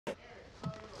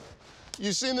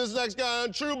You've seen this next guy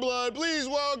on True Blood. Please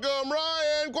welcome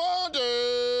Ryan Kwanten.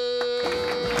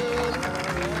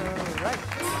 Right.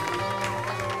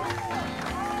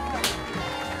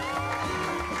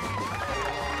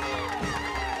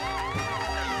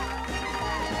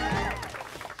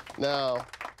 Now,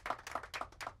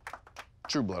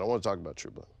 True Blood. I want to talk about True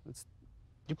Blood.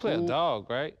 You play a dog,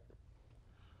 right?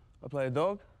 I play a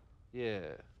dog? Yeah.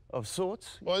 Of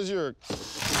sorts. Why is your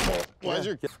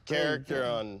character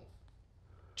on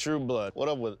True Blood? What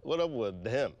up with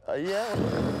him? Yeah.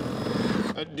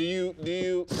 Do you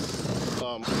This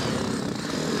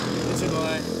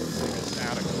guy is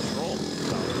out of control.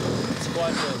 It's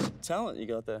quite the talent you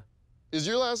got there. is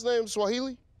your last name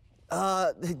Swahili?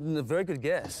 Very good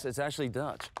guess. It's actually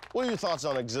Dutch. What are your thoughts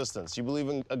on existence? You believe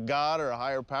in a god or a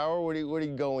higher power? Where do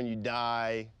you go when you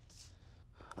die?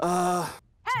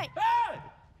 Hey!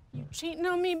 You cheating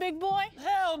on me, big boy?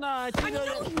 Hell no, I I know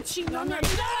you cheating on me.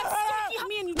 You hit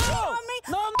me and you cheating on me?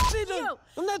 No, I'm not cheating. You.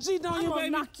 I'm not cheating on I'm you, gonna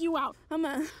baby. knock you out. I'm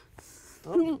gonna...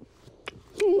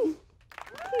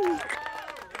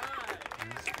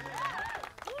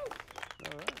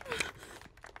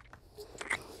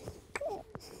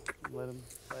 Let him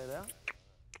play it out.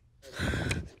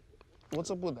 What's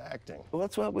up with acting?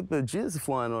 What's up with the jizz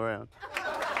flying around?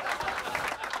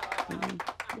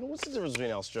 You know, what's the difference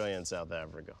between Australia and South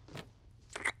Africa?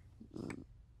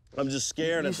 I'm just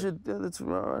scared. You should. That's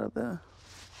right up there.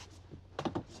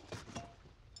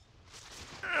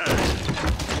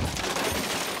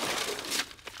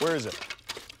 Where is it?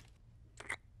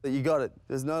 You got it.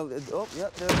 There's no. Oh,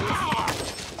 yep, there it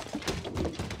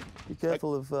is. Be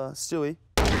careful of Stewie.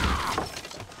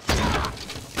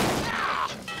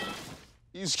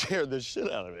 You scared the shit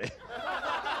out of me.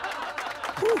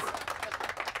 Whew.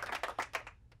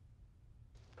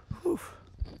 Whew.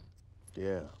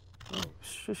 Yeah. Oh,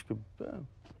 shish kebab.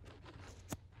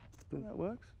 Think that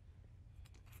works?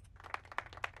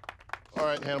 All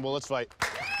right, Hannibal, let's fight.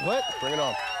 What? Bring it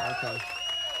on. Okay.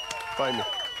 Fight me.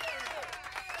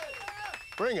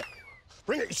 Bring it.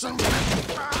 Bring it, you son of a...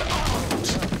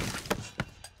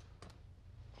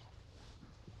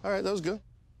 All right, that was good.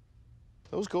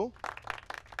 That was cool.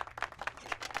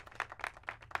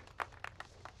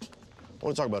 I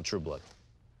want to talk about True Blood.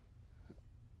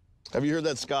 Have you heard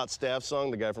that Scott Stapp song,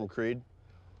 the guy from Creed?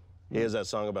 He has that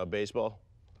song about baseball.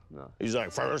 No. He's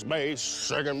like, first base,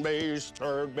 second base,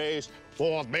 third base,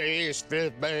 fourth base,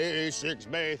 fifth base,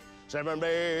 sixth base, seventh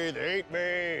base, eighth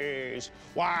base.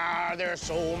 Why are there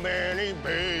so many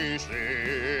bases?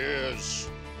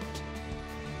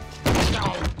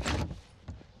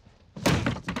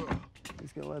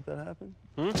 He's gonna let that happen?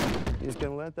 Hmm? He's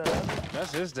gonna let that happen?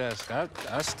 That's his desk. I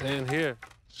stand here.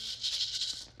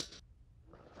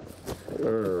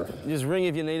 Just ring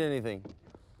if you need anything.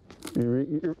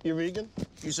 You're vegan?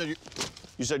 You said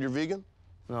you're vegan?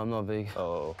 No, I'm not vegan.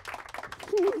 Oh.